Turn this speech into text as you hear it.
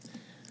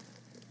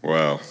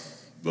Wow.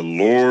 The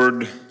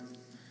Lord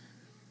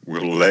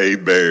will lay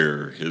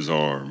bare his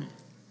arm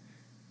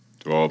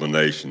to all the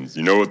nations.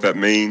 You know what that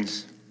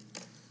means?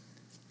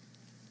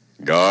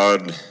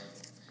 God is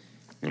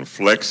going to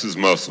flex his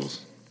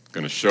muscles,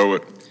 going to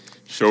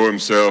show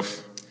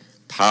himself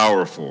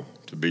powerful,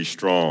 to be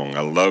strong.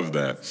 I love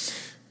that.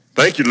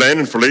 Thank you,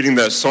 Landon, for leading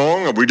that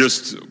song. We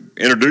just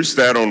introduced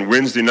that on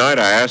Wednesday night.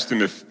 I asked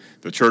him if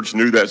the church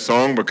knew that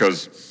song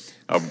because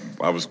I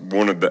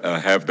wanted to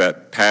have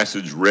that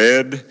passage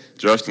read.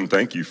 Justin,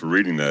 thank you for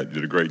reading that. You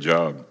did a great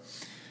job.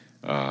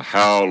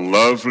 How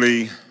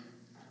lovely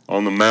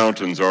on the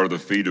mountains are the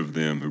feet of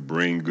them who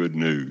bring good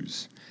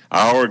news.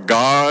 Our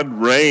God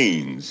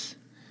reigns.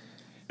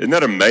 Isn't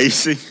that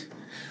amazing?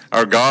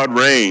 Our God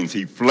reigns.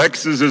 He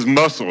flexes his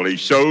muscle. He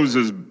shows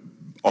his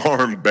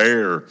arm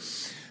bare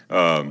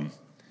to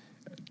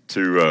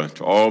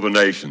all the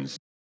nations.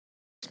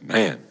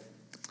 Man,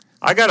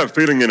 I got a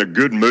feeling in a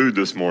good mood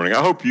this morning.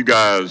 I hope you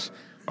guys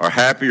are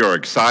happy or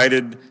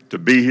excited to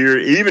be here.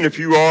 Even if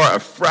you are a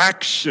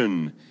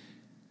fraction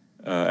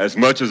as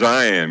much as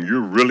I am,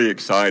 you're really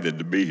excited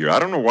to be here. I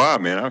don't know why,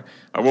 man.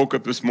 I woke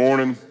up this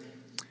morning,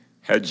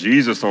 had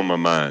Jesus on my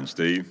mind,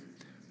 Steve.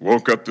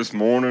 Woke up this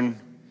morning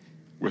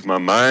with my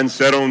mind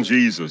set on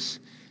Jesus.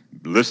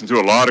 Listened to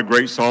a lot of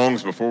great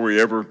songs before we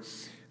ever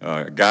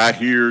got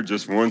here,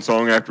 just one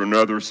song after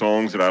another,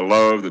 songs that I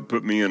love that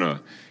put me in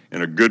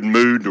a good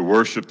mood to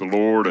worship the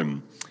Lord,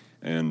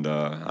 and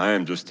I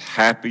am just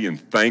happy and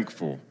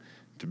thankful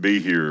to be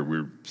here.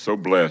 We're so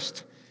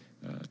blessed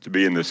to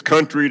be in this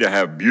country, to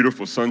have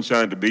beautiful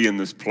sunshine, to be in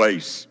this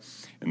place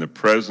in the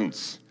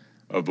presence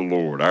of the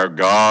Lord. Our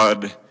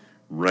God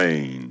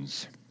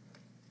reigns.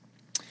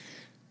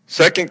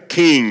 2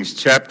 Kings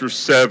chapter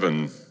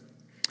 7.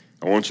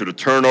 I want you to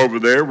turn over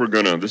there.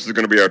 This is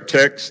going to be our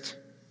text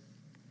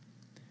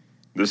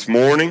this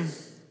morning.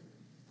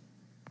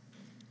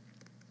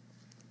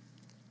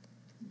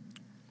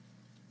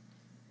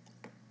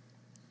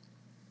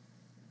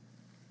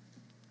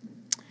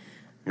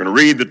 I'm going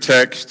to read the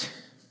text,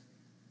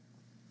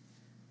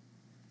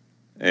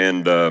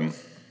 and then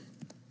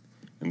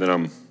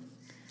we'll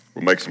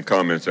make some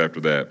comments after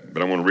that.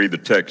 But I want to read the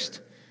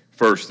text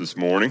first this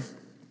morning.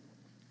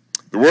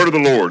 The word of the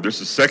Lord. This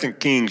is 2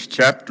 Kings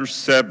chapter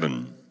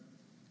 7.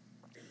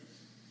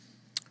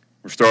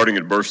 We're starting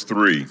at verse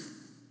 3.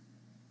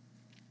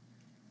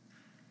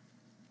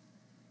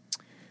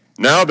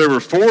 Now there were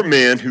 4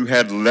 men who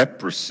had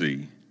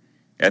leprosy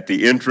at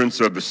the entrance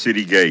of the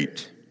city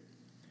gate.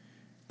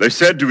 They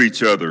said to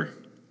each other,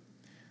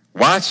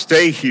 "Why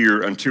stay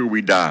here until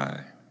we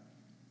die?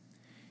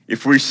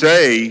 If we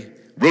say,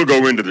 'We'll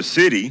go into the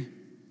city,'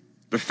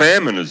 the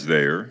famine is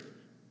there,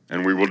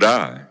 and we will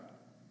die.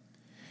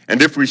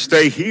 And if we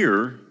stay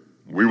here,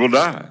 we will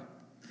die.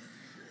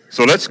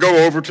 So let's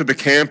go over to the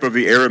camp of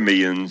the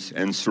Arameans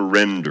and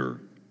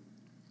surrender.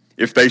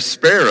 If they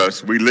spare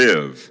us, we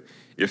live.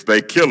 If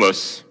they kill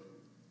us,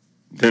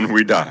 then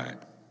we die."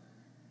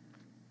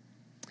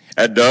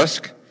 At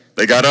dusk,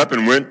 they got up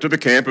and went to the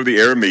camp of the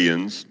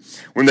Arameans.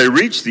 When they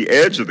reached the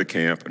edge of the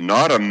camp,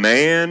 not a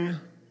man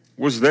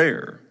was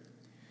there.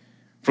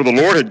 For the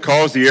Lord had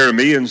caused the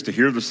Arameans to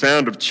hear the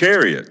sound of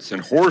chariots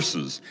and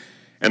horses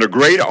and a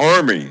great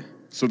army,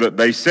 so that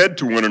they said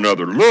to one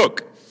another,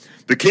 "Look,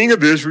 the king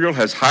of Israel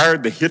has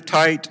hired the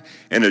Hittite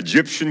and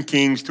Egyptian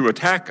kings to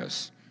attack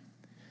us."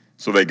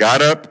 So they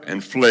got up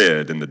and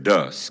fled in the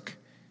dusk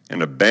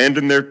and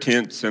abandoned their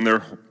tents and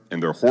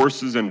their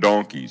horses and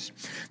donkeys.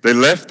 They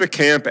left the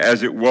camp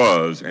as it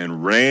was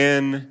and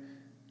ran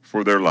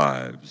for their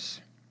lives.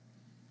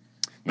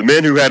 The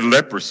men who had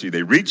leprosy,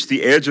 they reached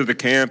the edge of the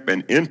camp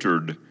and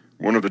entered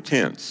one of the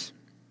tents.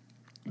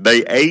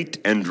 They ate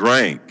and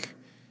drank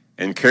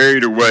and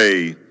carried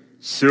away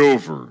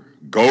silver,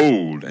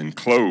 gold, and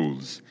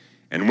clothes,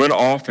 and went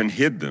off and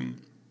hid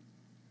them.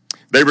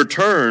 They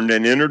returned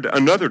and entered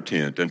another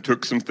tent and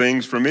took some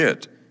things from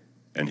it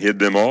and hid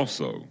them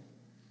also.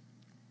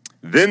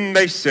 Then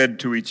they said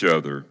to each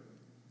other,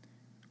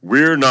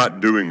 "We're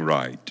not doing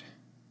right.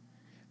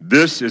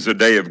 This is a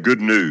day of good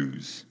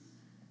news,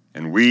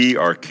 and we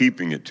are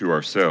keeping it to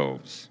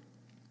ourselves.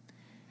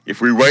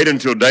 If we wait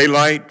until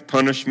daylight,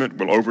 punishment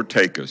will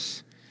overtake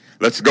us.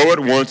 Let's go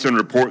at once and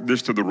report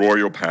this to the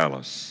royal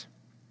palace."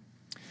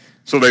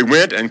 So they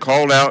went and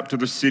called out to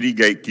the city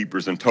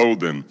gatekeepers and told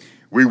them,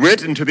 "We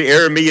went into the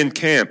Aramean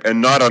camp,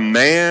 and not a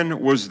man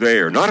was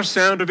there, not a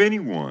sound of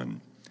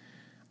anyone.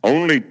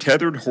 Only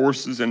tethered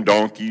horses and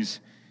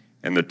donkeys,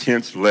 and the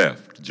tents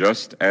left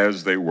just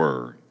as they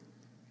were."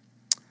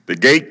 The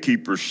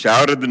gatekeepers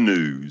shouted the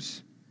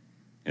news,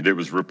 and it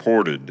was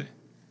reported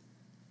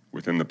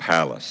within the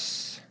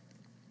palace.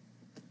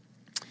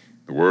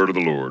 The word of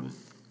the Lord.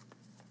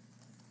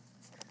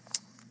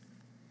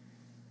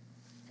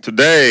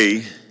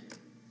 Today,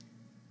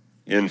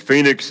 in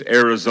Phoenix,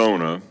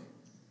 Arizona,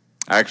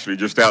 actually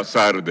just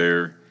outside of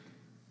there,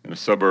 in a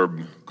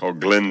suburb called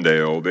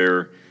Glendale,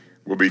 there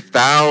will be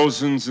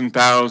thousands and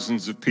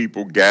thousands of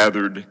people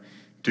gathered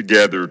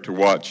together to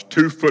watch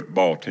 2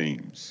 football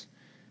teams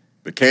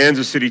the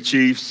Kansas City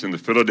Chiefs and the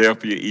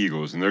Philadelphia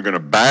Eagles, and they're going to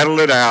battle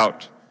it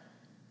out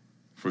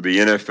for the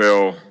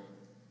NFL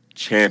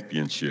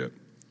championship.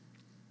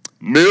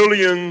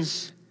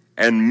 Millions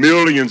and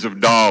millions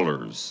of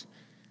dollars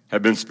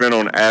have been spent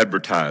on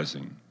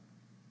advertising.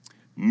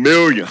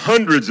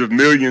 Hundreds of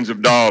millions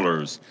of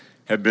dollars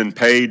have been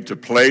paid to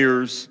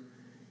players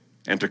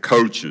and to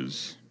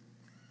coaches.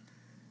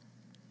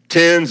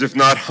 Tens, if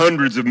not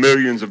hundreds of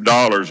millions of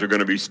dollars are going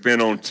to be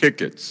spent on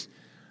tickets,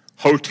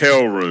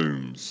 hotel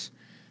rooms,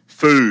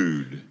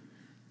 food,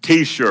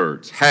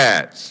 T-shirts,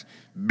 hats,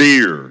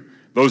 beer,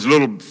 those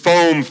little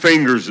foam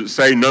fingers that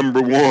say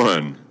number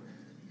one,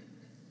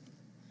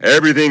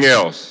 everything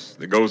else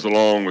that goes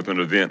along with an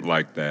event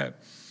like that.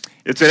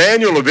 It's an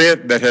annual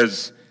event that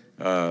has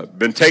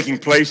been taking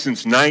place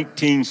since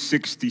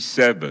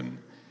 1967.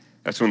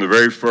 That's when the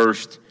very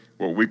first,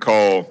 what we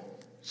call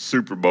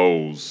Super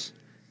Bowls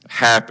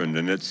happened,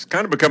 and it's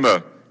kind of become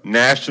a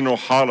national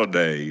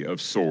holiday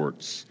of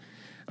sorts.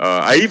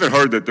 I even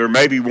heard that they're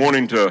maybe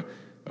wanting to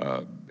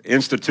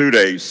institute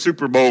a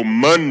Super Bowl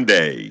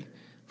Monday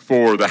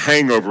for the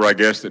hangover, I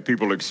guess, that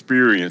people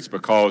experience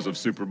because of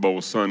Super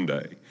Bowl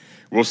Sunday.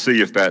 We'll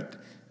see if that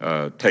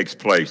takes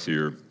place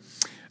here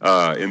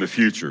in the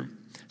future.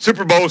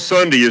 Super Bowl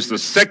Sunday is the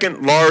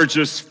second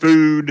largest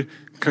food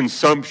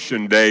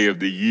consumption day of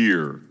the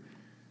year,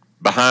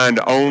 behind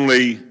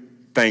only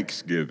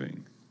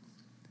Thanksgiving.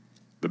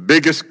 The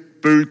biggest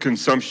food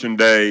consumption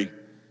day,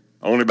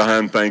 only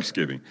behind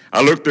Thanksgiving.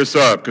 I looked this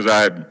up because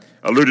I had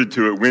alluded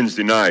to it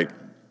Wednesday night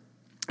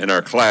in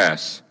our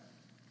class.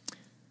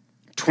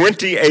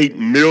 28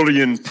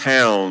 million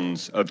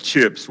pounds of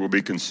chips will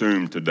be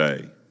consumed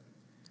today.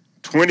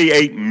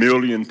 28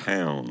 million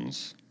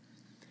pounds.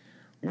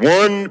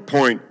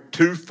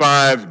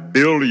 1.25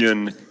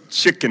 billion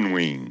chicken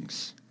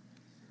wings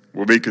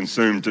will be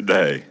consumed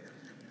today.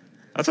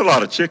 That's a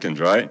lot of chickens,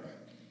 right?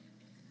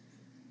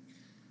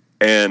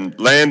 And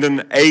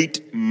Landon,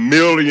 8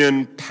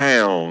 million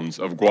pounds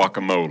of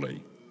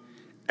guacamole.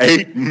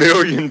 8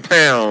 million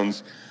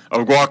pounds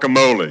of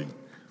guacamole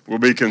will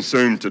be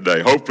consumed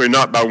today. Hopefully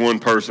not by one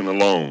person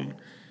alone.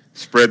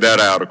 Spread that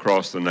out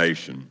across the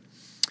nation.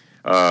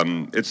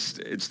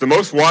 It's the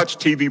most watched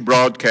TV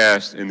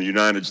broadcast in the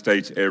United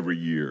States every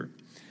year.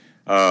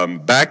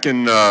 Back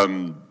in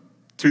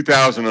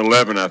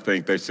 2011, I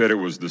think, they said it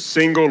was the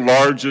single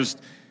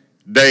largest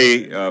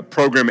day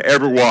program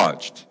ever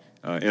watched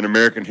in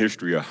American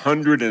history.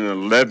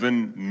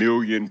 111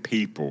 million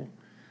people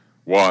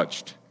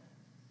watched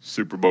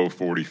Super Bowl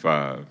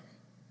 45.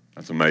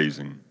 That's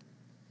amazing.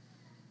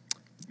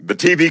 The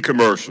TV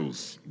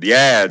commercials, the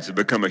ads have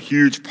become a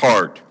huge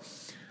part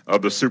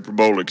of the Super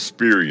Bowl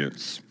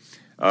experience.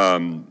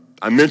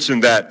 I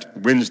mentioned that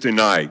Wednesday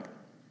night.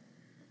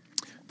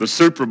 The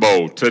Super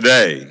Bowl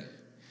today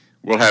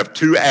will have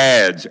 2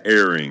 ads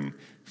airing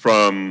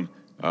from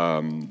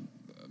a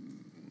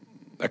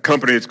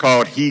company that's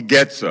called He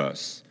Gets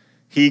Us,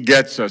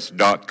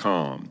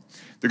 HeGetsUs.com.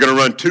 They're going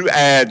to run 2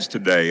 ads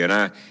today,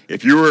 and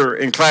if you were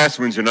in class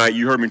Wednesday night,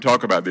 you heard me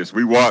talk about this.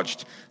 We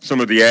watched some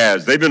of the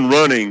ads. They've been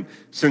running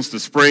since the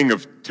spring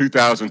of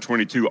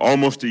 2022,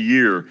 almost a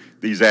year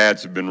these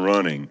ads have been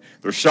running.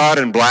 They're shot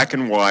in black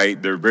and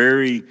white. They're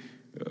very,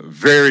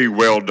 very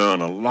well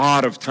done. A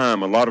lot of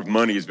time, a lot of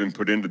money has been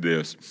put into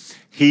this.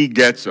 He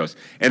Gets Us.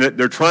 And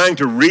they're trying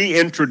to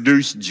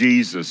reintroduce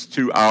Jesus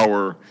to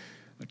our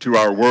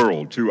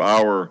world, to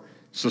our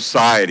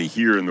society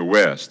here in the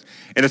West.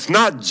 And it's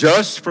not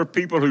just for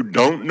people who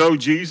don't know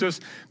Jesus,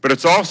 but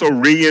it's also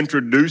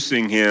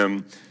reintroducing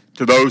him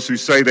to those who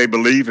say they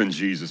believe in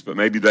Jesus, but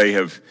maybe they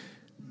have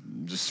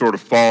just sort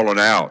of fallen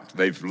out.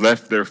 They've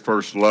left their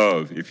first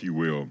love, if you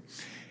will.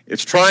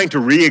 It's trying to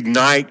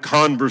reignite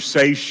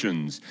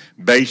conversations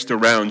based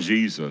around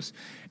Jesus.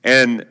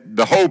 And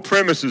the whole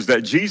premise is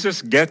that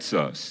Jesus gets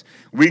us.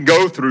 We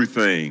go through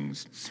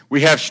things.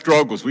 We have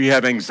struggles. We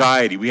have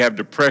anxiety. We have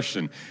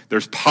depression.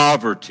 There's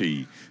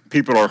poverty.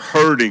 People are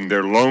hurting.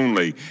 They're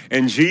lonely.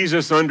 And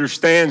Jesus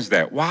understands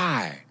that.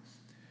 Why?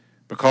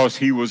 Because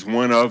he was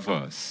one of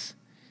us.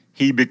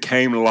 He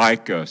became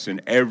like us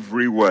in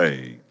every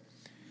way.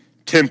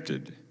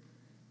 Tempted,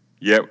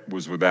 yet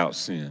was without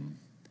sin.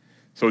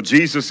 So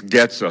Jesus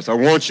gets us. I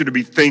want you to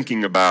be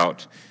thinking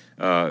about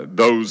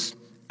those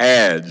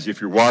ads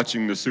if you're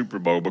watching the Super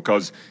Bowl,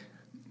 because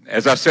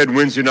as I said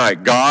Wednesday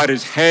night, God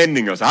is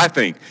handing us, I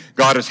think,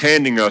 God is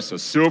handing us a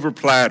silver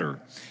platter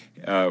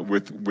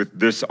with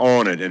this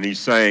on it. And he's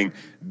saying,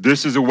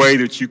 this is a way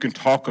that you can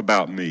talk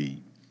about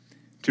me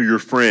to your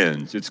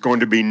friends. It's going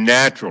to be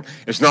natural.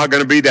 It's not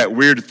going to be that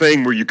weird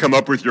thing where you come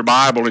up with your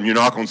Bible and you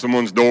knock on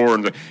someone's door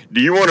and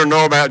do you want to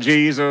know about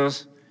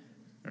Jesus?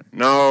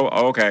 No?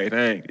 Okay,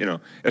 thanks.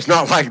 It's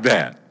not like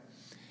that.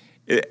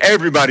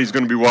 Everybody's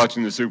going to be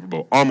watching the Super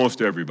Bowl,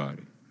 almost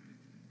everybody.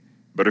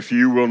 But a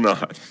few will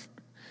not.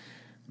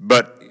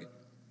 But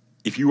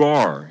if you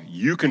are,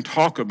 you can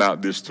talk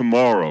about this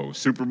tomorrow,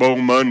 Super Bowl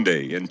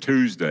Monday and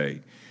Tuesday,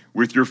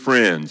 with your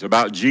friends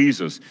about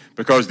Jesus,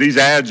 because these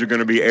ads are going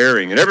to be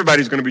airing, and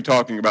everybody's going to be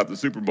talking about the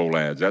Super Bowl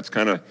ads. That's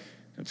kind of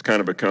It's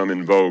kind of become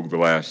in vogue the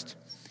last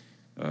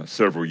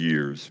several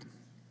years.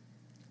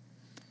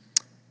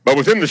 But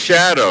within the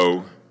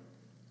shadow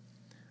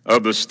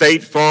of the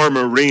State Farm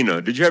Arena,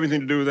 did you have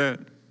anything to do with that?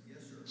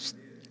 Yes,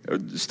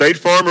 sir. State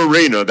Farm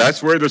Arena,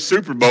 that's where the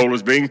Super Bowl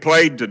is being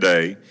played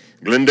today,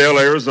 Glendale,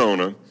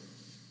 Arizona.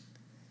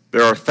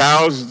 There are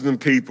thousands of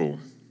people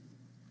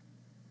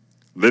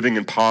living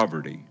in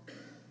poverty.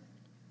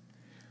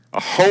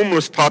 A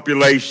homeless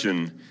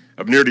population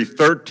of nearly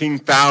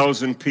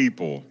 13,000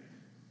 people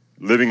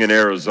living in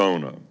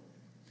Arizona.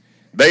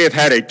 They have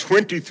had a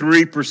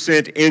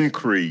 23%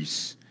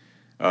 increase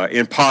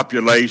in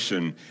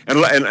population. And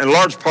a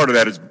large part of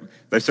that is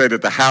they say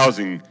that the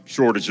housing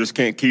shortage just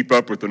can't keep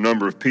up with the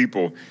number of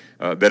people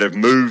that have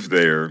moved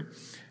there.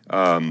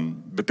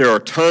 But there are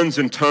tons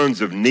and tons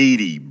of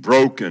needy,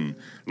 broken,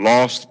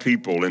 lost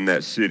people in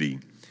that city.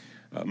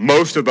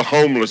 Most of the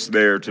homeless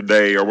there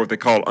today are what they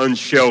call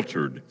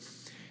unsheltered.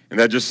 And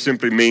that just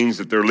simply means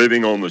that they're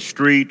living on the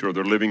street or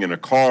they're living in a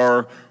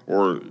car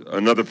or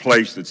another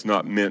place that's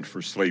not meant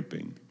for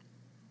sleeping.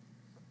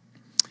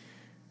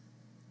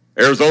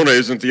 Arizona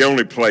isn't the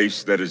only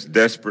place that is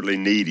desperately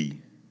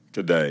needy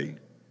today.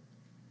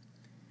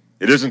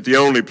 It isn't the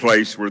only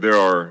place where there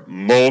are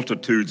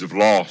multitudes of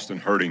lost and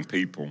hurting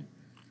people.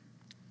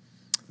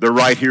 They're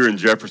right here in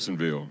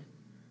Jeffersonville.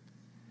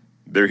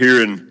 They're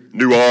here in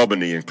New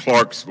Albany and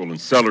Clarksville and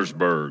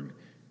Sellersburg,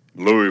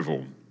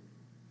 Louisville.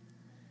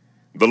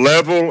 The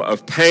level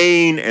of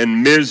pain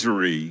and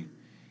misery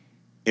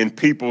in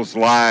people's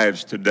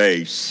lives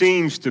today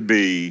seems to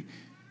be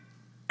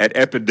at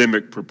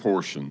epidemic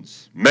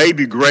proportions,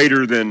 maybe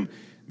greater than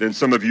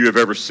some of you have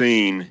ever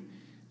seen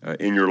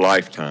in your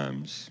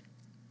lifetimes.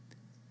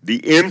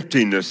 The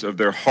emptiness of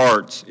their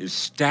hearts is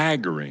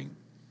staggering.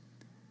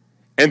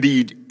 And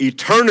the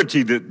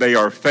eternity that they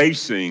are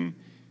facing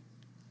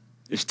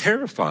is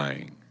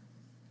terrifying.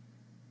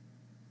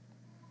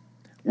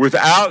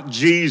 Without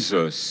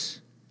Jesus,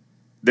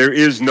 there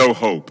is no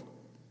hope.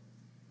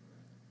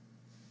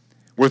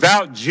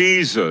 Without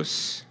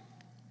Jesus,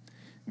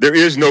 there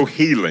is no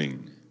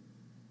healing.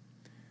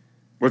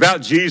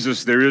 Without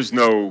Jesus, there is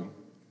no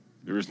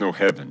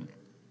heaven.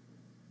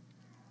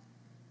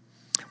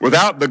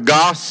 Without the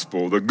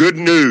gospel, the good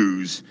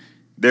news,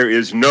 there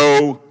is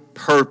no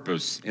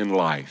purpose in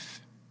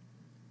life.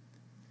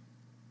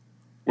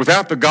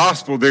 Without the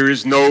gospel, there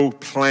is no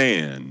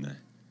plan.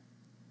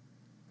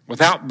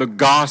 Without the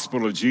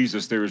gospel of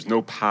Jesus, there is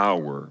no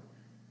power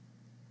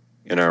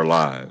in our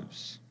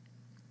lives.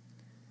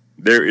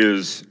 There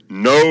is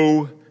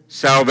no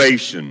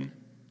salvation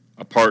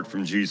apart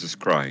from Jesus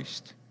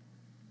Christ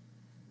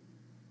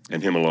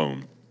and Him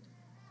alone.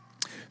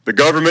 The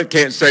government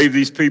can't save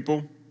these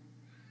people.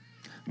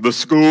 The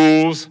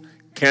schools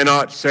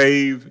cannot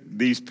save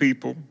these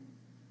people.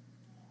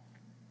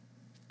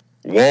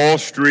 Wall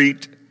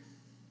Street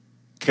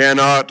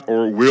cannot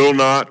or will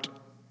not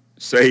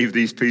save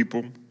these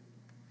people.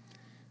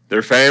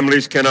 Their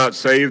families cannot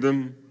save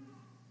them.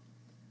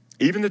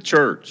 Even the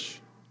church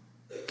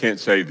can't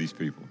save these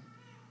people.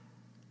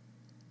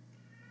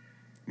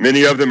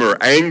 Many of them are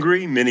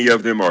angry. Many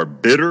of them are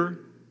bitter.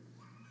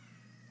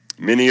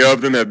 Many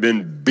of them have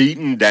been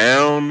beaten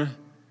down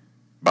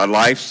by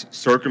life's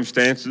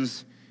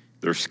circumstances.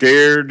 They're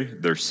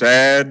scared. They're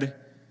sad.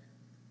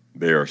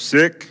 They are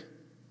sick.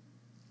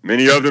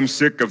 Many of them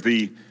sick of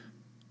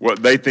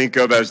what they think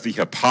of as the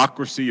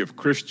hypocrisy of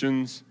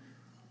Christians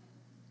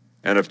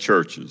and of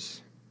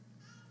churches.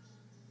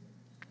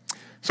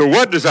 So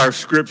what does our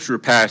scripture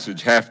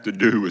passage have to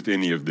do with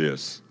any of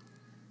this?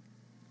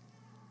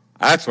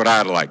 That's what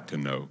I'd like to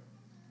know.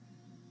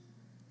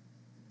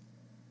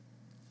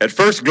 At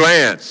first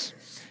glance,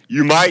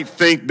 you might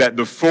think that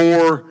the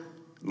 4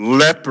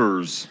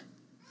 lepers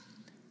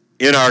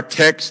in our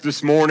text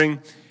this morning,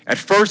 at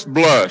first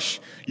blush,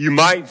 you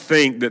might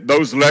think that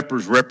those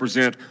lepers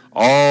represent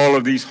all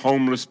of these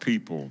homeless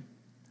people,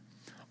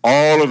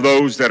 all of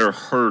those that are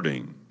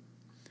hurting,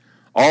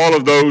 all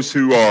of those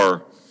who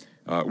are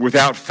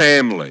without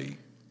family,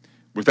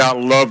 without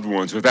loved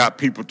ones, without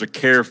people to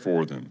care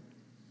for them.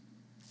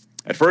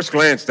 At first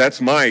glance, that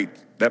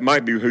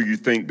might be who you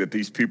think that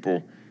these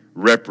people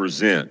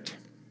represent.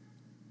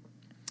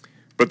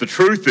 But the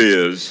truth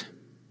is,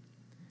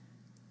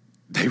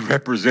 they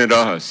represent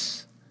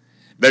us.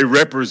 They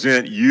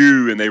represent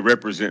you and they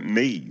represent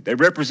me. They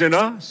represent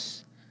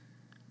us.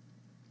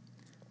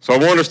 So I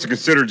want us to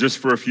consider just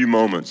for a few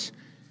moments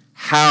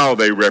how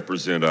they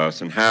represent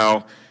us and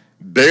how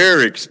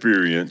their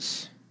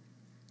experience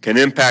can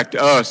impact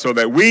us so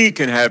that we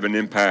can have an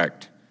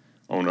impact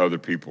on other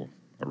people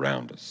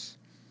around us.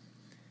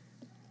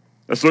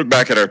 Let's look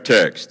back at our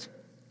text.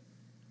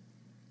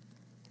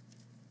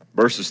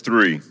 Verses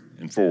 3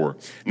 and 4.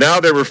 Now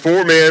there were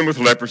 4 men with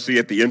leprosy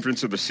at the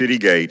entrance of the city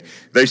gate.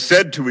 They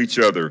said to each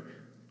other,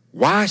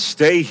 "Why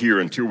stay here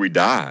until we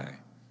die?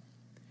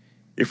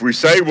 If we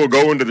say we'll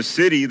go into the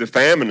city, the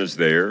famine is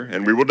there,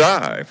 and we will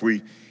die. If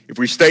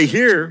we stay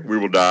here, we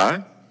will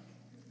die.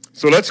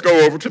 So let's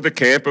go over to the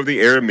camp of the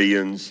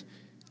Arameans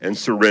and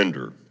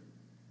surrender.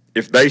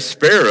 If they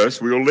spare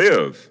us, we will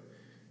live.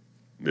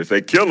 If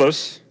they kill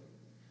us,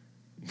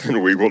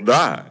 then we will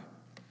die.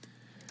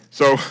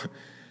 So,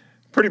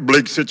 pretty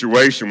bleak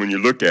situation when you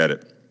look at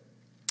it.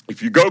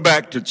 If you go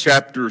back to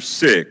chapter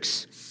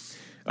 6,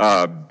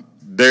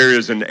 there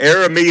is an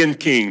Aramean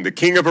king, the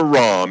king of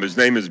Aram. His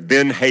name is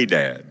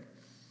Ben-Hadad.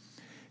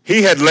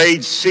 He had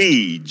laid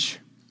siege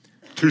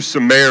to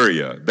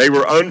Samaria. They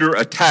were under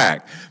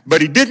attack.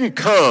 But he didn't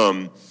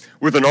come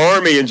with an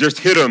army and just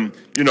hit them,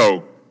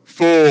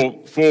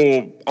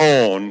 full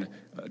on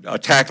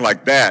attack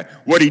like that.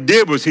 What he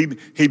did was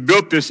he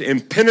built this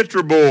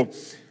impenetrable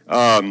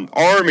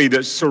army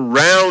that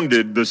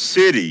surrounded the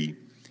city,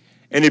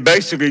 and he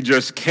basically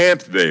just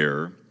camped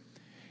there,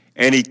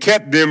 and he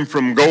kept them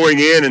from going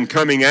in and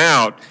coming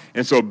out,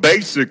 and so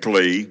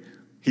basically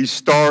he's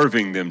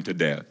starving them to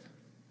death.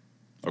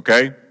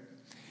 Okay?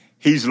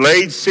 He's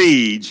laid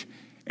siege,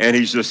 and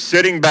he's just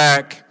sitting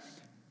back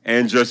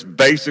and just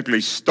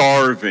basically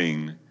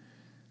starving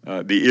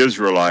the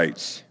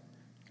Israelites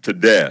to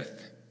death.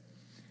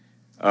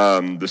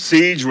 The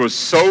siege was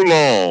so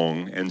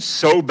long and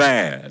so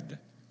bad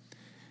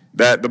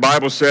that the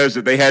Bible says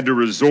that they had to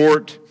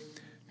resort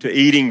to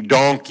eating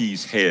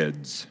donkeys'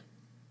 heads.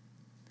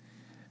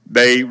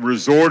 They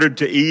resorted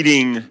to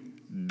eating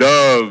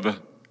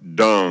dove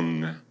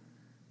dung.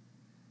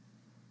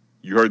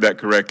 You heard that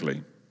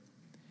correctly.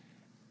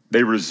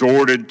 They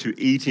resorted to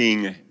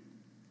eating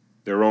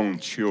their own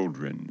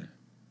children.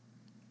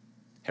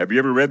 Have you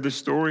ever read this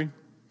story?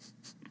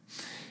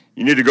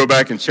 You need to go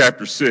back in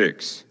chapter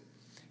 6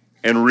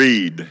 and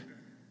read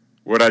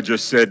what I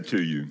just said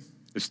to you.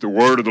 It's the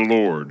word of the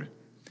Lord.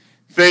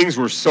 Things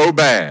were so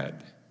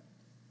bad,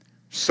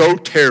 so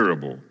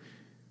terrible.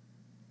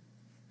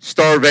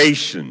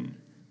 Starvation,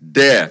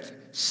 death,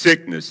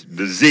 sickness,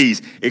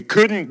 disease. It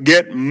couldn't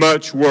get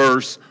much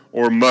worse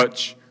or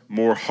much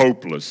more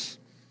hopeless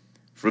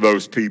for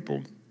those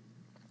people.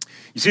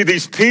 You see,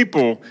 these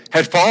people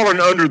had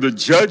fallen under the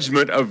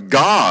judgment of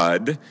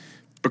God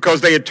because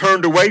they had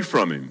turned away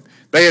from him.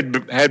 They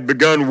had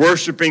begun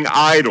worshiping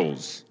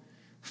idols,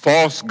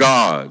 false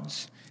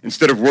gods,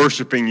 instead of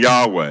worshiping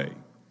Yahweh.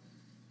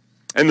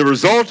 And the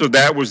result of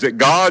that was that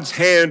God's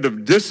hand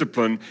of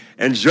discipline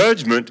and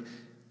judgment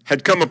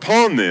had come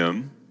upon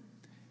them,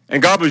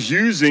 and God was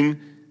using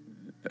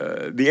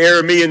the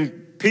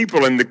Aramean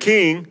people and the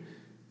king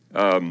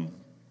to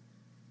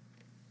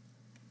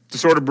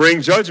sort of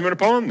bring judgment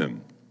upon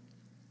them.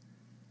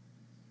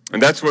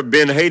 And that's what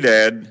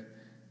Ben-Hadad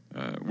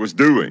was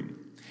doing.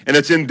 And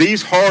it's in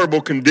these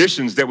horrible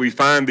conditions that we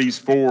find these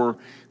four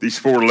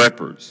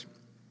lepers.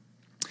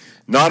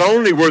 Not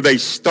only were they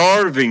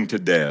starving to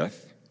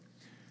death,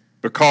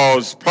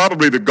 because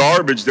probably the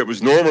garbage that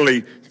was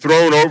normally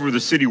thrown over the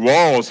city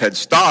walls had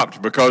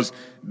stopped because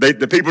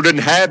the people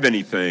didn't have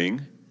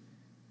anything.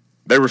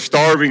 They were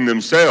starving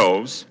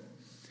themselves.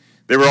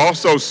 They were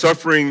also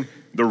suffering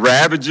the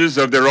ravages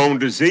of their own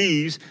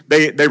disease.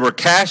 They were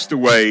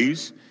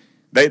castaways.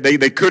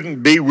 They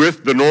couldn't be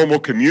with the normal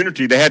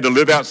community. They had to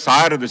live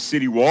outside of the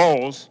city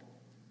walls.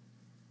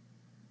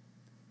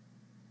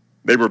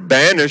 They were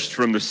banished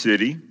from the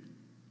city.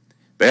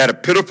 They had a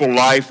pitiful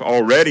life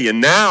already, and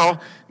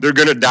now they're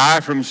going to die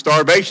from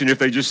starvation if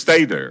they just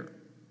stay there.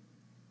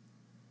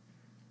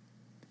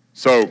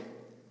 So,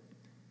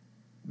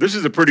 this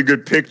is a pretty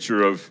good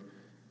picture of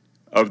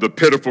the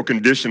pitiful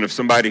condition of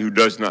somebody who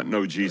does not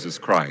know Jesus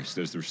Christ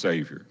as their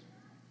Savior.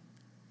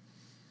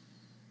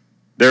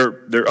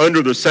 They're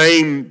under the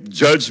same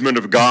judgment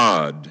of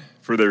God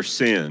for their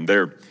sin.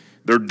 They're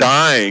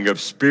dying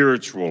of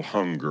spiritual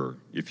hunger,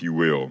 if you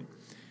will.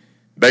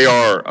 They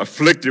are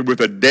afflicted with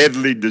a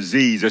deadly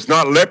disease. It's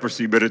not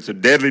leprosy, but it's a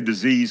deadly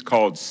disease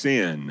called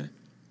sin.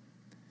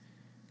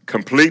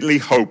 Completely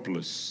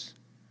hopeless,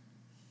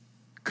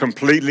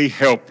 completely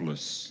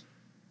helpless,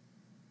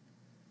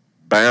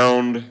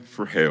 bound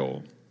for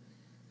hell.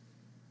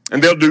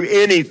 And they'll do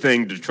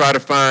anything to try to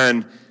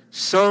find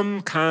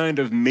some kind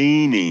of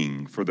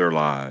meaning for their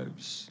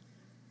lives.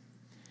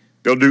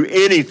 They'll do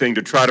anything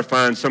to try to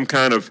find some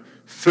kind of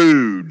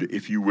food,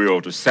 if you will,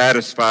 to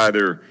satisfy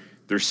their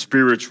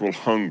spiritual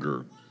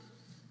hunger.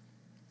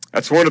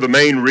 That's one of the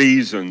main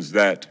reasons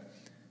that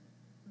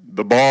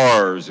the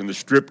bars and the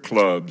strip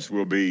clubs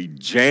will be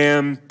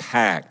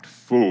jam-packed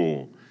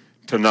full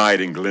tonight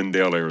in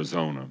Glendale,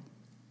 Arizona.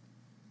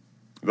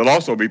 They'll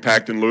also be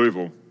packed in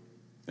Louisville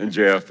and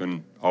Jeff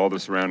and all the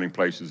surrounding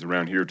places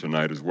around here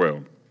tonight as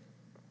well.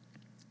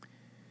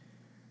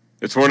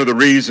 It's one of the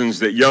reasons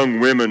that young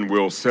women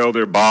will sell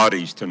their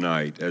bodies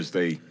tonight as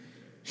they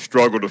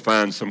struggle to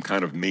find some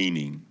kind of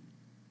meaning,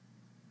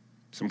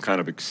 some kind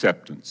of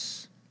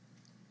acceptance,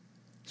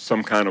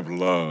 some kind of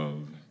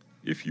love,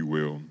 if you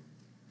will.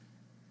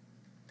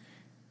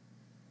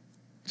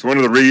 It's one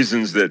of the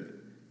reasons that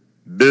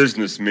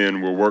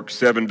businessmen will work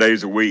 7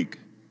 days a week,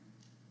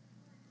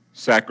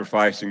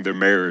 sacrificing their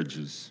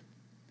marriages,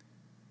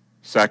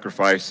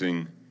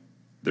 sacrificing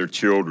their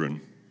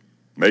children,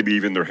 maybe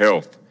even their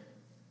health,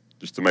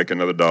 just to make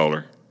another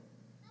dollar.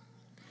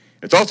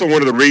 It's also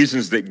one of the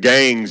reasons that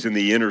gangs in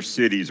the inner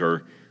cities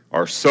are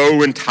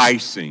so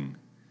enticing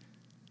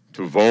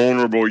to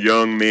vulnerable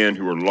young men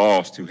who are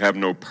lost, who have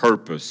no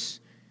purpose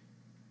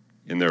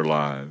in their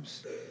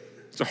lives.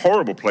 It's a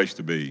horrible place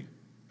to be.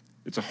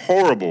 It's a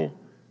horrible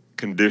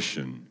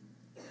condition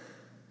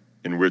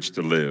in which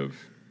to live.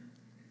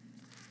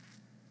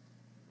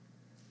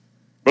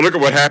 But look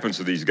at what happens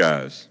to these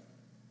guys.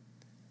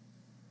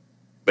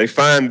 They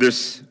find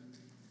this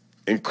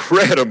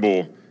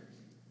incredible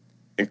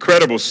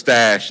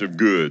stash of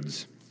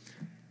goods.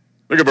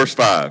 Look at verse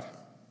 5.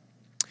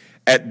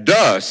 At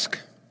dusk,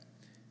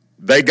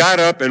 they got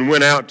up and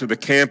went out to the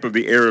camp of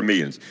the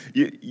Arameans.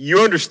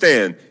 You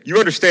understand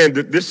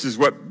that this is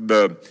what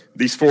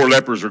these four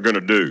lepers are going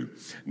to do.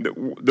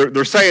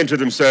 They're saying to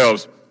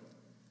themselves,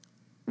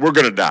 we're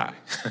going to die.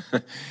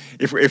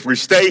 If we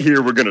stay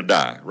here, we're going to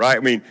die, right?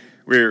 I mean,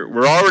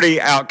 we're already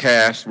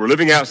outcast. We're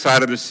living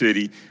outside of the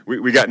city.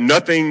 We got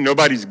nothing.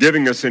 Nobody's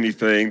giving us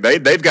anything.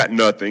 They've got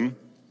nothing.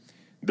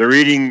 They're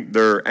eating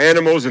their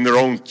animals and their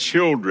own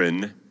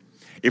children.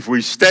 If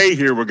we stay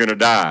here, we're going to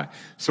die.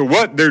 So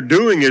what they're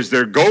doing is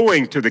they're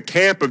going to the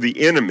camp of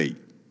the enemy.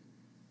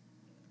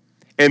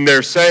 And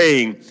they're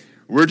saying,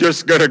 we're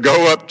just going to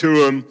go up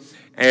to them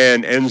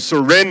and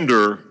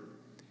surrender,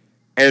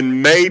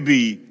 and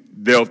maybe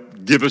they'll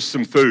give us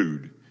some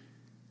food.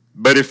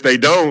 But if they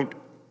don't,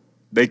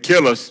 they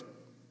kill us,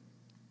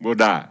 we'll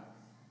die.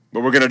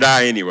 But we're going to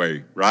die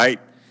anyway, right?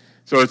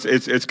 So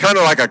it's kind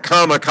of like a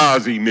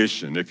kamikaze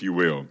mission, if you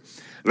will.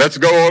 Let's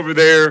go over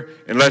there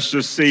and let's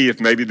just see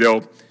if maybe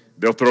they'll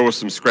throw us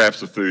some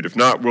scraps of food. If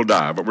not, we'll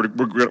die. But we're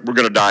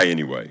going to die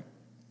anyway.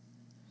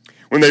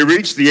 When they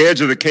reached the edge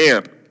of the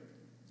camp,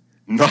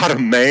 not a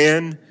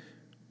man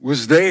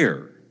was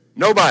there.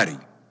 Nobody.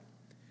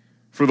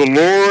 For the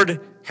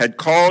Lord had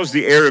caused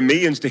the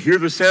Arameans to hear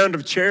the sound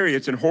of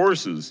chariots and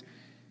horses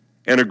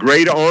and a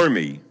great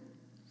army,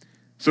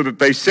 so that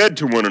they said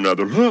to one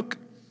another, look,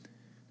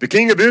 the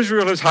king of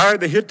Israel has hired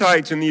the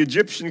Hittites and the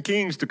Egyptian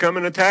kings to come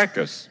and attack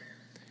us.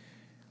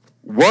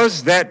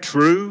 Was that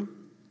true?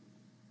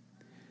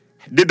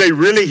 Did they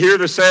really hear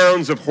the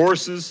sounds of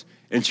horses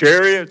and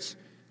chariots?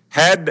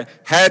 Had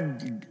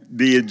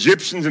the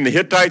Egyptians and the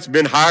Hittites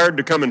been hired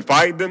to come and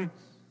fight them?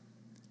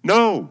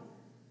 No.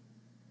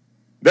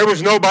 There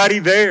was nobody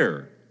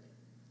there.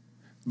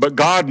 But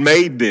God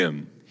made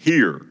them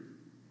hear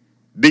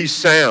these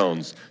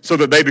sounds so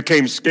that they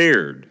became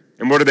scared.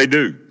 And what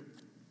do?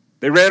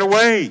 They ran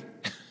away.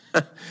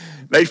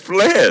 They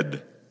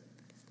fled.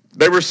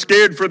 They were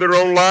scared for their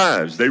own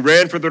lives. They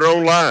ran for their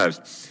own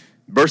lives.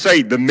 Verse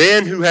 8, the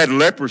men who had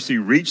leprosy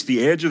reached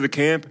the edge of the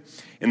camp,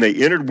 and they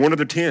entered one of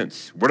the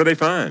tents. What do they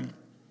find?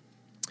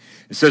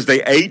 It says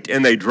they ate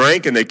and they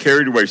drank, and they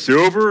carried away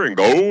silver and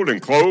gold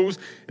and clothes,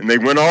 and they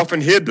went off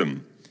and hid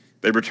them.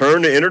 They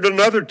returned and entered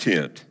another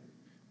tent,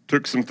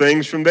 took some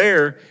things from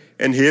there,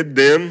 and hid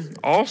them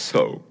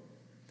also.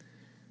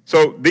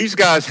 So these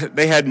guys,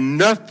 they had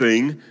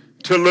nothing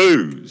to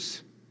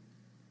lose.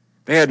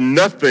 They had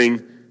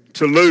nothing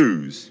to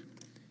lose.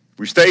 If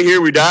we stay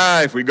here, we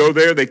die. If we go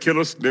there, they kill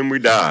us, then we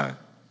die.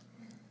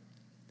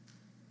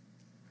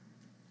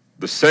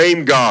 The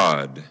same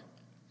God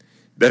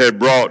that had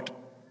brought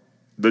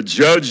the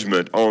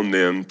judgment on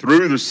them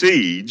through the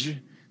siege,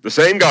 the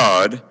same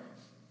God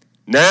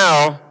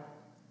now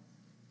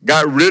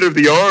got rid of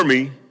the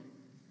army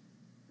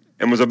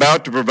and was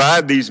about to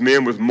provide these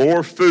men with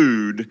more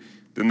food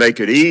than they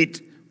could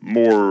eat,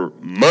 more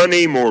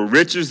money, more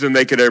riches than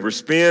they could ever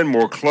spend,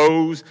 more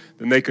clothes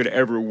than they could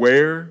ever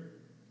wear.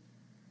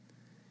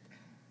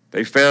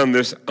 They found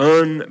this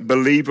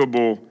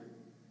unbelievable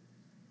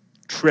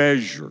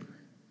treasure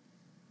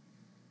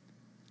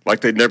like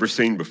they'd never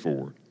seen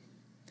before.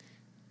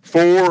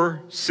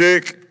 4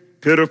 sick,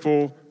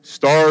 pitiful,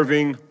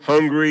 starving,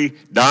 hungry,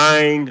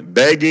 dying,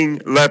 begging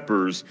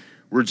lepers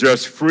were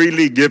just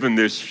freely given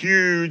this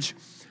huge,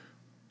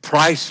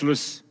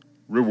 priceless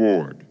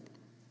reward.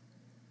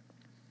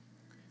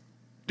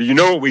 Do you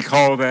know what we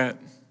call that?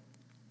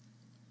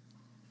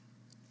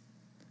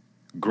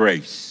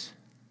 Grace.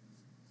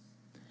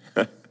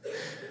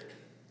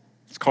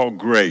 It's called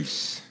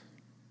grace.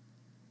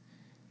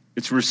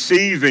 It's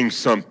receiving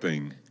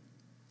something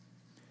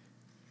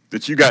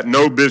that you got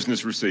no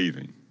business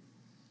receiving.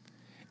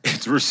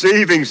 It's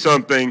receiving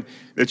something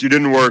that you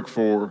didn't work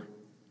for.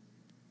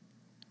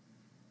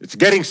 It's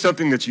getting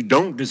something that you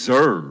don't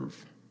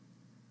deserve,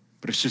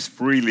 but it's just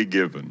freely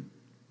given.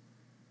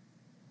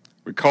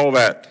 We call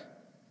that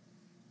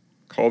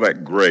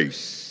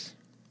grace.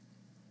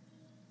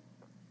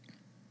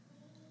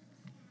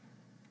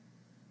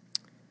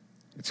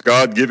 It's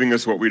God giving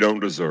us what we don't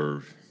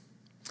deserve.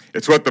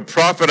 It's what the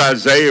prophet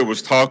Isaiah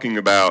was talking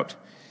about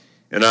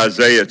in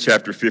Isaiah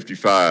chapter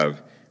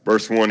 55.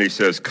 Verse 1, he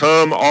says,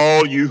 "Come,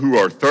 all you who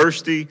are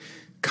thirsty,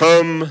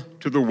 come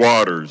to the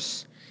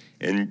waters.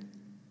 And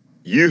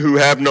you who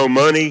have no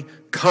money,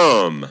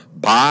 come,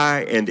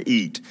 buy and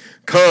eat.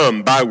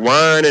 Come, buy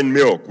wine and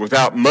milk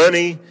without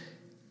money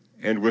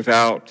and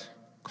without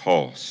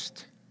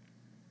cost."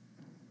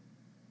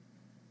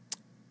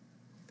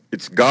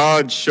 It's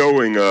God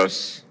showing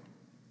us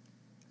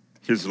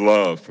his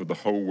love for the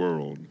whole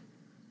world.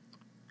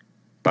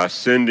 by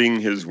sending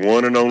his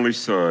one and only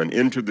Son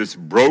into this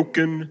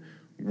broken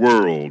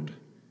world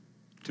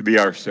to be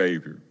our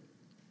Savior,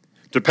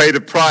 to pay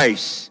the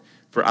price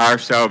for our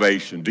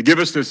salvation, to give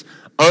us this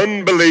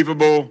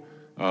unbelievable,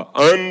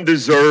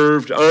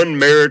 undeserved,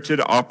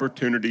 unmerited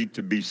opportunity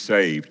to be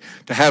saved,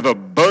 to have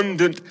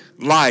abundant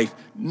life,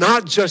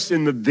 not just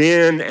in the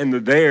then and the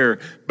there,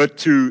 but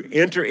to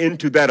enter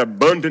into that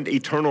abundant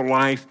eternal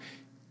life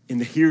in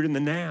the here and the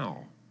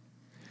now.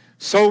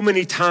 So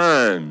many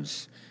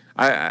times,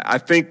 I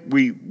think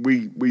we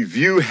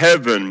view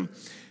heaven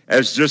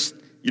as just,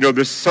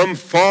 there's some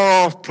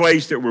far-off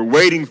place that we're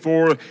waiting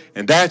for,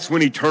 and that's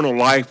when eternal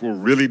life will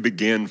really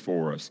begin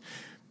for us.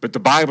 But the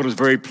Bible is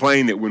very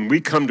plain that when we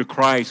come to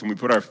Christ and we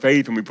put our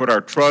faith and we put our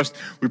trust,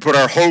 we put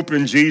our hope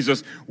in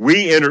Jesus,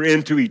 we enter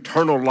into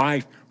eternal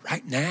life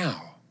right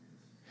now.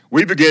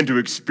 We begin to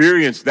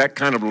experience that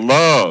kind of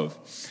love,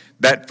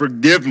 that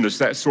forgiveness,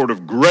 that sort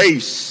of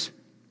grace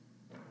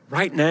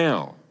right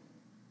now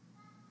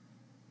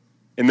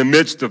in the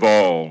midst of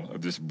all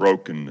of this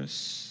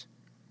brokenness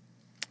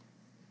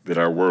that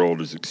our world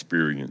is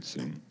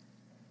experiencing.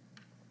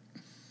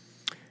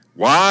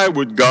 Why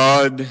would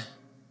God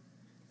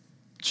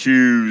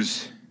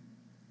choose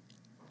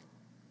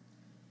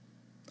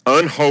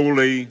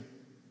unholy,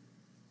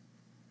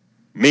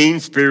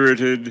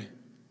 mean-spirited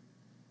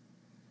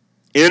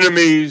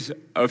enemies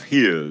of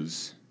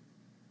his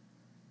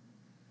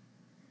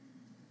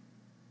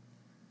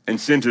and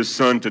send his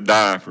Son to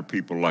die for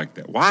people like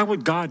that? Why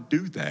would God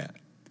do that?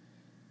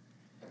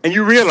 And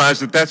you realize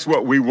that that's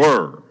what we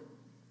were.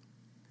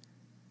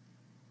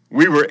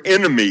 We were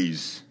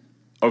enemies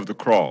of the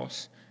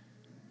cross.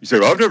 You say,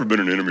 well, I've never been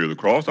an enemy of the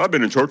cross. I've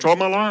been in church all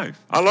my life.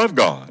 I love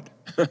God.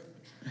 The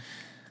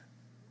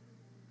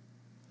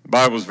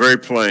Bible is very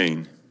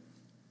plain.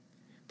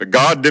 But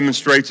God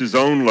demonstrates his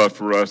own love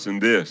for us in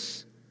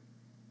this.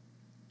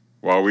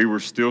 While we were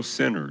still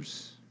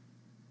sinners,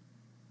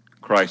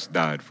 Christ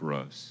died for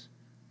us.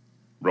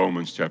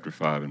 Romans chapter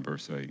 5 and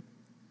verse 8.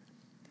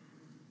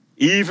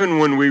 Even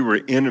when we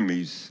were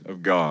enemies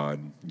of God,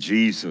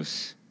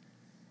 Jesus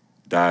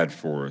died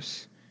for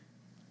us.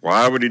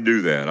 Why would he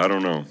do that? I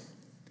don't know.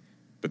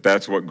 But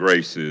that's what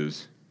grace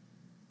is.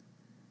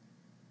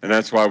 And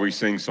that's why we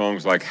sing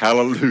songs like,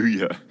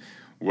 Hallelujah,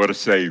 what a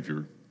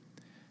Savior.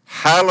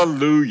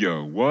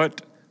 Hallelujah,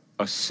 what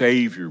a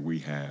Savior we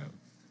have.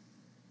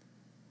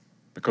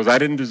 Because I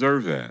didn't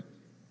deserve that.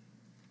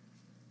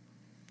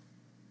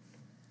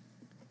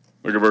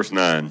 Look at verse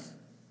 9.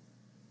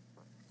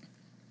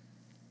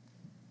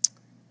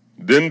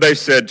 Then they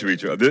said to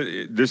each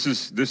other, this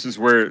is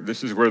where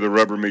the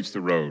rubber meets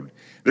the road.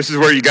 This is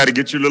where you got to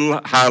get your little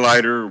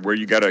highlighter, where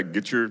you got to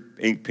get your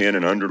ink pen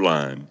and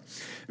underline.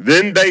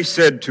 Then they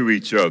said to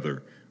each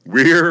other,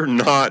 we're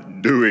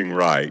not doing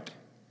right.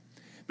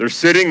 They're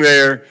sitting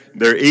there,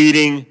 they're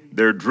eating,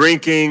 they're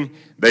drinking,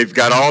 they've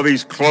got all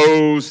these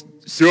clothes,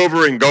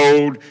 silver and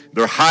gold,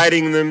 they're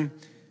hiding them,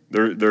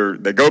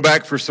 they go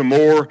back for some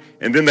more,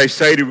 and then they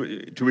say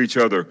to each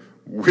other,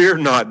 we're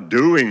not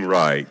doing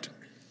right.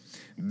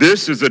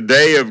 This is a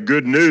day of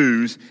good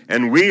news,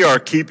 and we are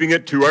keeping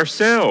it to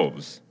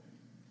ourselves.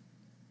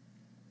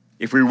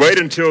 If we wait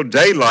until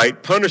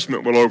daylight,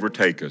 punishment will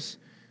overtake us.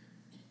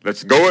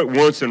 Let's go at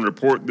once and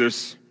report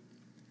this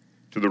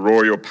to the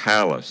royal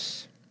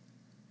palace.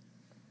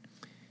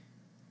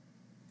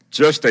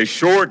 Just a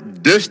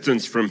short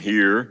distance from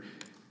here,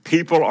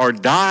 people are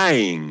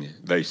dying,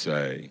 they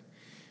say.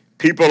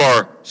 People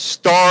are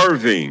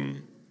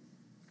starving.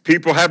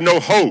 People have no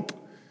hope.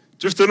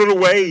 Just a little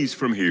ways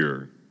from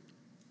here.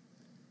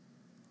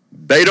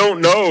 They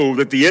don't know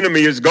that the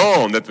enemy is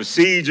gone, that the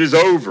siege is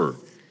over,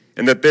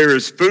 and that there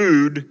is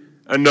food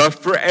enough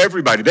for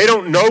everybody. They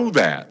don't know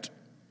that.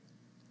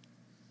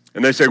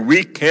 And they say,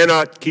 we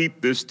cannot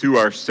keep this to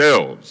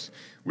ourselves.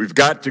 We've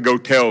got to go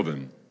tell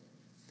them.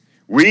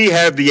 We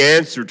have the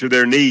answer to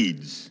their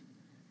needs.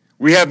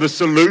 We have the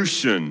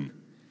solution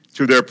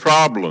to their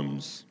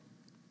problems.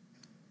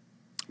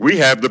 We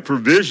have the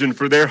provision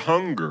for their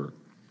hunger.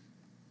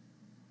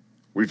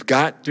 We've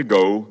got to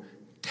go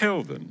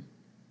tell them.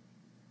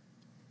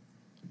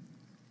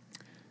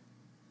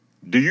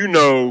 Do you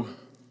know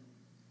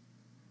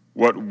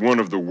what one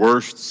of the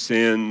worst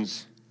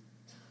sins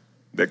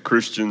that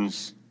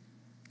Christians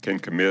can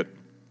commit?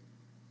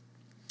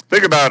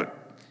 Think about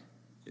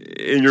it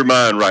in your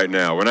mind right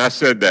now. When I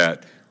said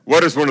that,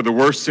 what is one of the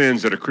worst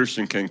sins that a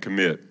Christian can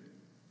commit?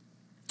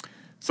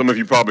 Some of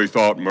you probably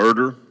thought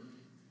murder,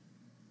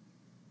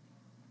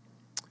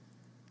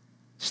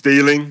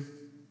 stealing,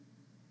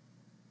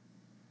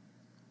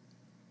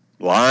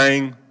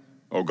 lying.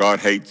 Oh, God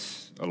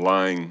hates a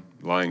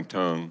lying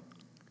tongue.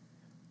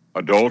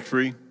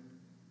 Adultery.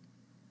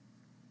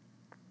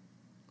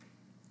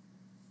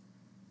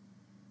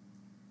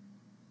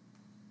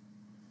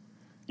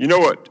 You know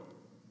what?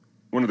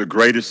 One of the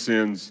greatest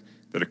sins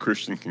that a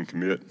Christian can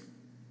commit?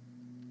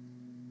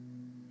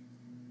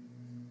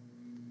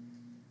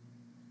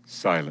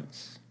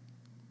 Silence.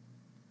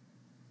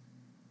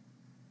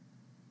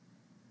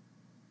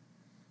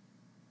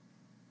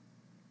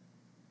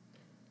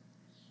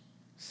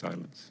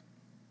 Silence.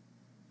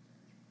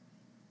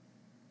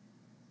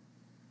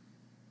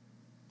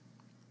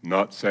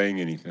 Not saying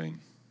anything.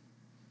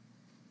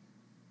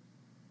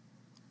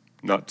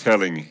 Not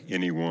telling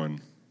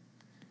anyone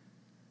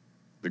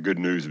the good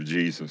news of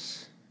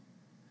Jesus.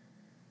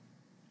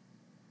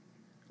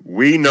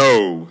 We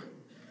know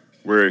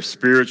where a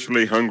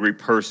spiritually hungry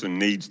person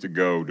needs to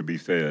go to be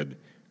fed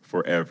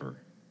forever.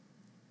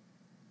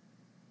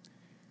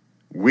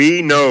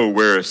 We know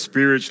where a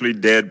spiritually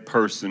dead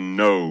person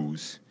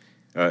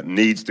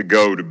needs to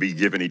go to be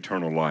given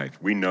eternal life.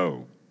 We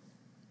know.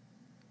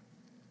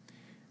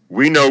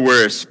 We know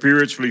where a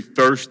spiritually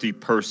thirsty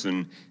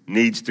person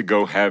needs to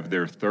go have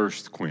their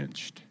thirst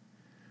quenched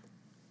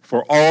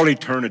for all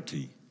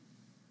eternity.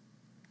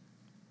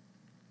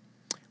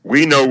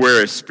 We know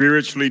where a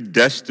spiritually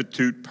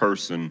destitute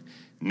person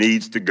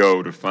needs to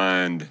go to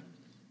find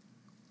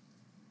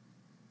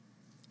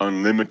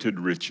unlimited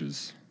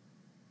riches.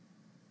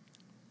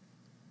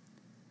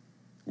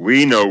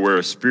 We know where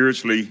a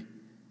spiritually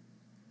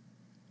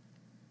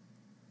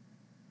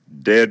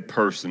dead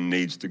person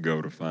needs to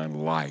go to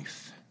find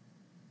life.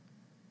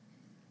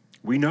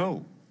 We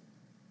know.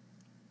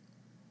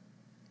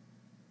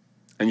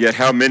 And yet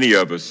how many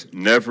of us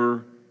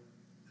never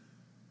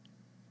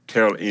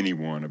tell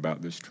anyone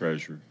about this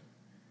treasure,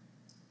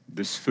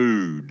 this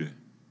food?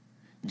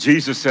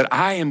 Jesus said,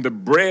 I am the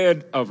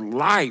bread of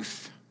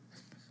life.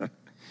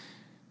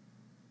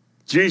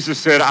 Jesus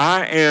said,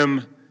 I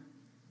am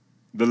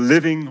the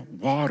living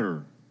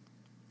water.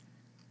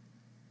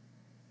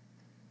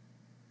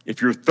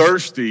 If you're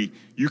thirsty,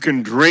 you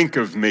can drink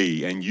of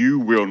me and you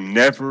will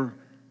never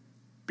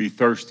be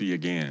thirsty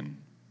again.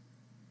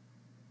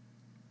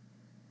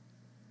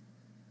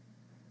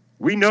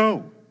 We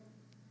know.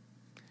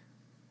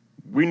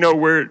 We know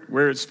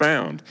where it's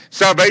found.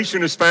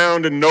 Salvation is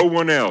found in no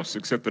one else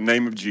except the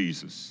name of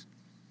Jesus.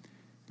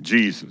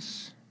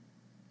 Jesus.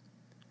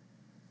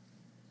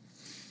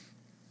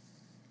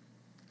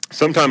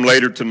 Sometime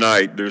later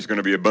tonight, there's going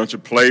to be a bunch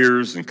of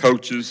players and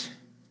coaches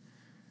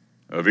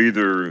of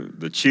either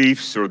the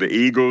Chiefs or the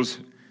Eagles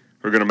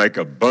who are going to make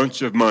a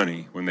bunch of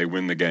money when they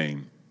win the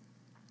game.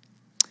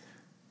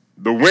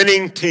 The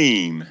winning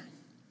team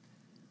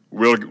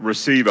will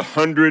receive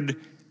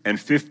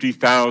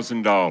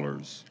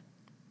 $150,000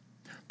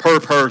 per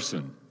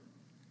person,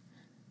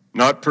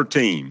 not per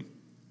team.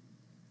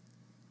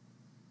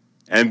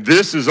 And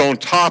this is on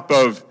top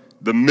of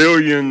the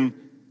million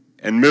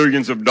and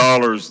millions of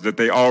dollars that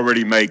they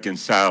already make in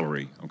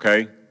salary,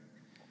 okay?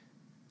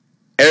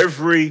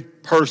 Every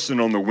person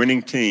on the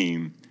winning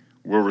team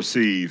will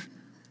receive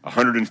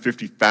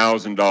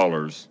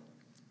 $150,000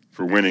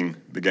 for winning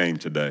the game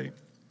today.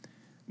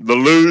 The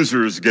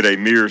losers get a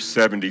mere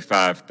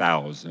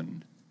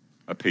 $75,000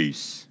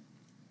 apiece.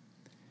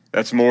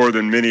 That's more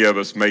than many of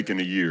us make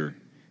in a year.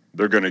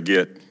 They're going to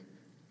get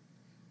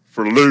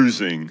for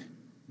losing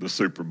the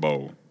Super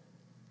Bowl.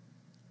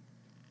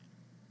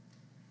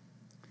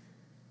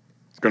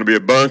 It's going to be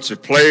a bunch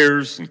of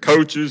players and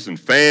coaches and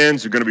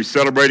fans who are going to be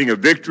celebrating a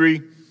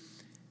victory.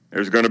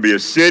 There's going to be a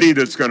city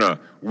that's going to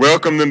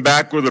welcome them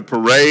back with a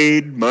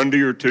parade Monday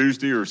or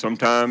Tuesday or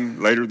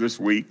sometime later this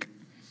week.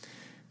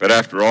 But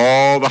after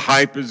all the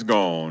hype is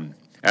gone,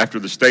 after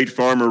the State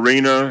Farm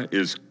Arena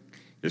is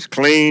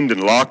cleaned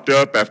and locked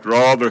up, after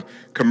all the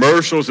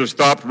commercials have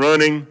stopped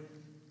running,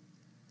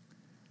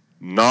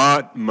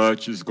 not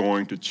much is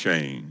going to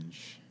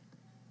change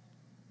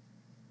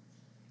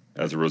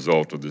as a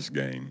result of this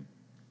game.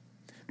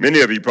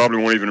 Many of you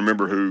probably won't even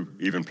remember who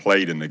even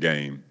played in the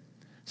game.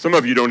 Some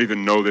of you don't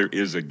even know there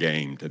is a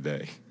game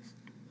today.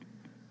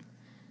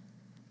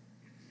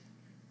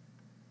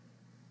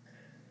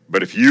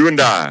 But if you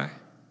and I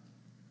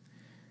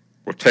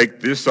will take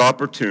this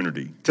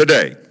opportunity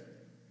today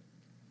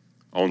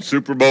on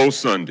Super Bowl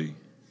Sunday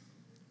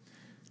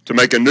to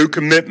make a new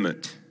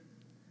commitment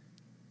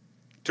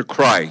to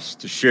Christ,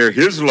 to share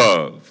his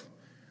love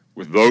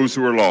with those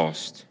who are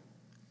lost,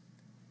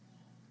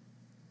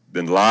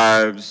 then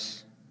lives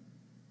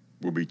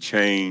will be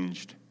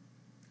changed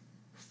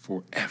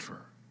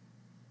forever,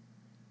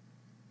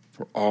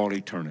 for all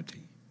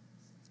eternity.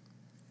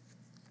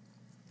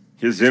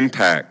 His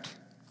impact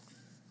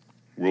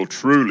will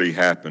truly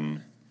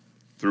happen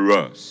through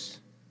us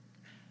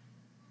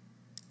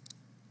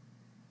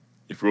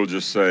if we'll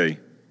just say,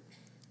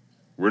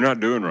 we're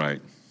not doing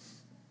right.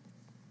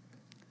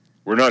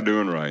 We're not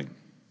doing right.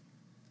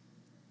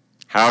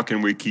 How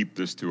can we keep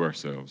this to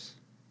ourselves?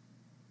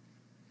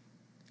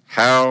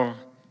 How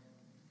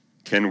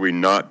can we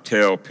not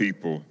tell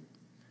people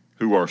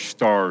who are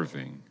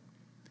starving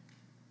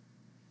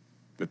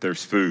that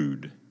there's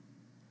food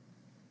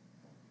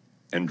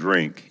and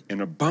drink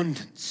in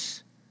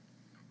abundance?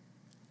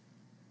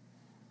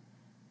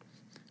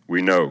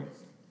 We know.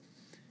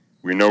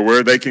 We know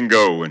where they can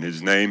go, and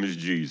his name is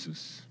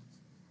Jesus.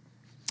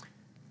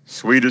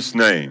 Sweetest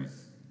name.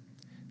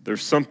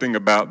 There's something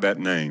about that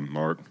name,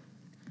 Mark.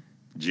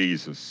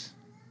 Jesus.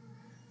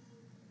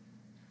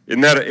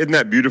 Isn't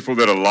that beautiful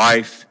that a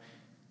life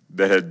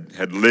that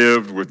had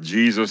lived with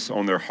Jesus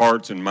on their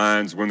hearts and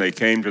minds when they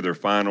came to their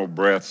final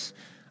breaths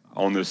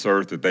on this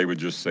earth, that they would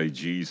just say,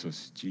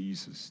 Jesus,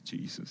 Jesus,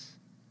 Jesus.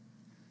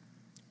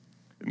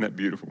 Isn't that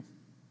beautiful?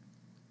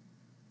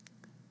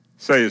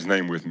 Say his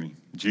name with me,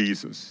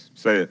 Jesus.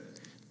 Say it,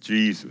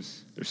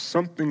 Jesus. There's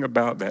something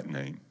about that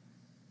name.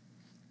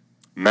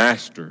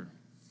 Master,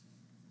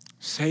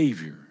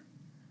 Savior,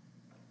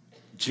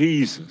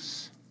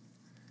 Jesus.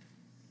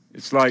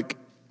 It's like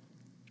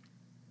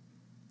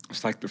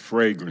the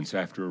fragrance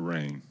after a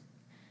rain.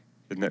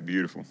 Isn't that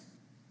beautiful?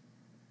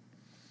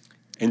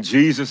 And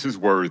Jesus is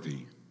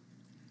worthy.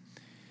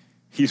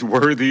 He's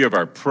worthy of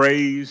our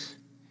praise.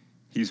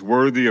 He's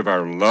worthy of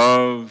our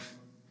love.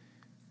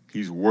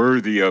 He's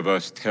worthy of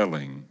us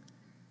telling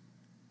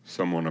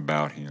someone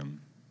about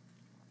him.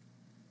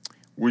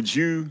 Would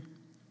you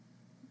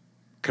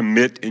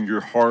commit in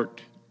your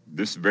heart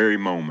this very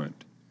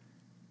moment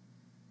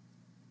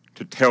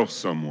to tell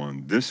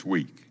someone this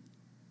week?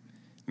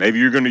 Maybe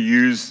you're going to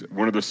use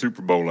one of the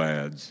Super Bowl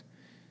ads.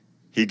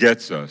 He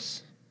gets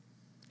us.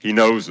 He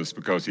knows us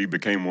because he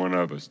became one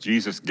of us.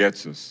 Jesus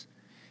gets us.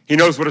 He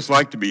knows what it's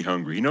like to be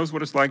hungry. He knows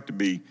what it's like to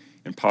be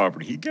in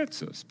poverty. He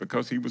gets us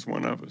because he was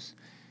one of us.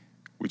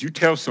 Would you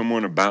tell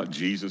someone about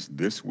Jesus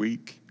this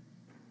week?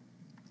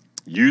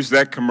 Use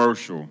that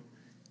commercial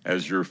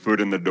as your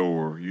foot in the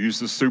door. Use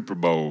the Super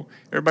Bowl.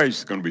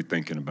 Everybody's going to be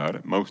thinking about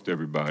it, most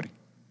everybody.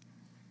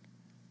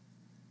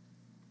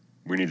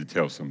 We need to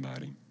tell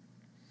somebody.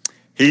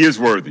 He is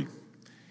worthy.